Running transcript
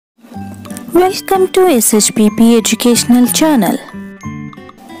Welcome to SHPP Educational Channel.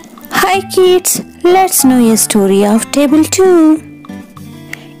 Hi kids, let's know a story of Table 2.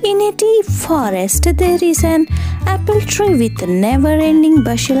 In a deep forest there is an apple tree with a never-ending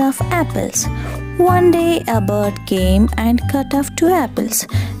bushel of apples. One day a bird came and cut off 2 apples,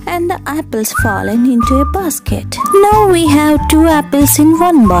 and the apples fallen into a basket. Now we have 2 apples in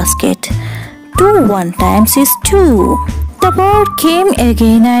one basket. 2 1 times is 2. The bird came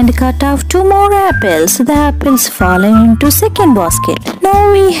again and cut off 2 more apples. The apples fallen into second basket.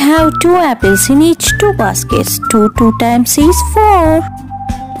 Now we have 2 apples in each 2 baskets. 2 times is 4.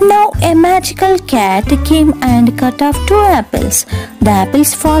 Now a magical cat came and cut off 2 apples. The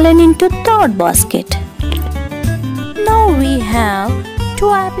apples fallen into third basket. Now we have 2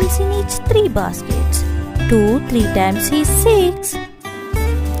 apples in each 3 baskets. 3 times is 6.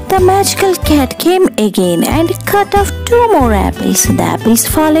 The magical cat came again and cut off 2 more apples. The apples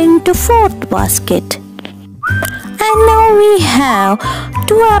fall into fourth basket. And now we have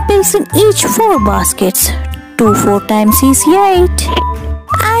 2 apples in each 4 baskets. 4 times is 8.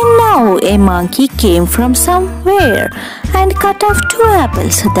 And now a monkey came from somewhere and cut off 2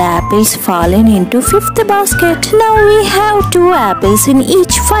 apples. The apples fallen into fifth basket. Now we have 2 apples in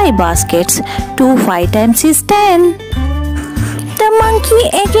each 5 baskets. 5 times is 10. The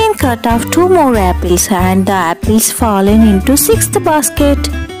monkey again cut off 2 more apples and the apples fallen into sixth basket.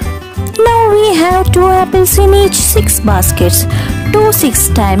 Now we have 2 apples in each 6 baskets. 6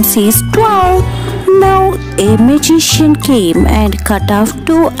 times is 12. Now a magician came and cut off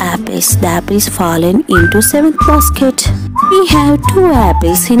 2 apples. The apples fallen into 7th basket. We have 2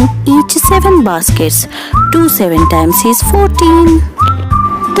 apples in each 7 baskets. 7 times is 14.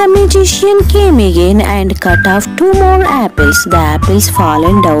 The magician came again and cut off 2 more apples. The apples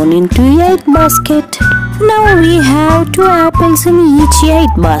fallen down into 8th basket. Now we have 2 apples in each 8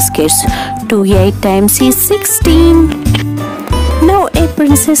 baskets. 8 times is 16. Now a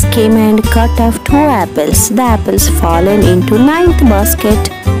princess came and cut off 2 apples. The apples fallen into 9th basket.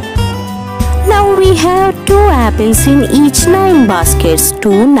 Now we have 2 apples in each 9 baskets.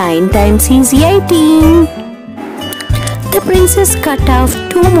 9 times is 18. The princess cut off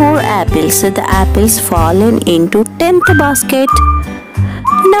 2 more apples. The apples fallen into 10th basket.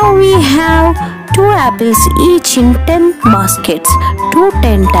 Now we have 2 apples each in 10 baskets.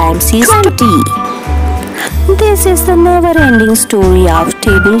 10 times is 20. This is the never-ending story of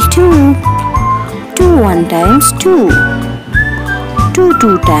Table 2. 1 times 2.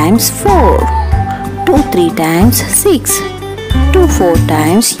 2 times 4. 3 times 6. 4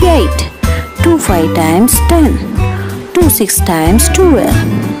 times 8. 5 times 10. 6 times 12.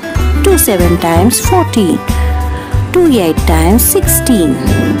 7 times 14. 8 times 16.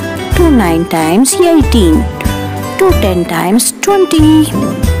 9 times 18. 10 times 20.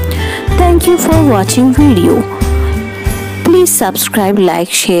 Thank you for watching video. Please subscribe, like,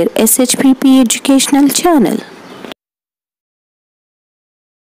 share SHPP Educational Channel.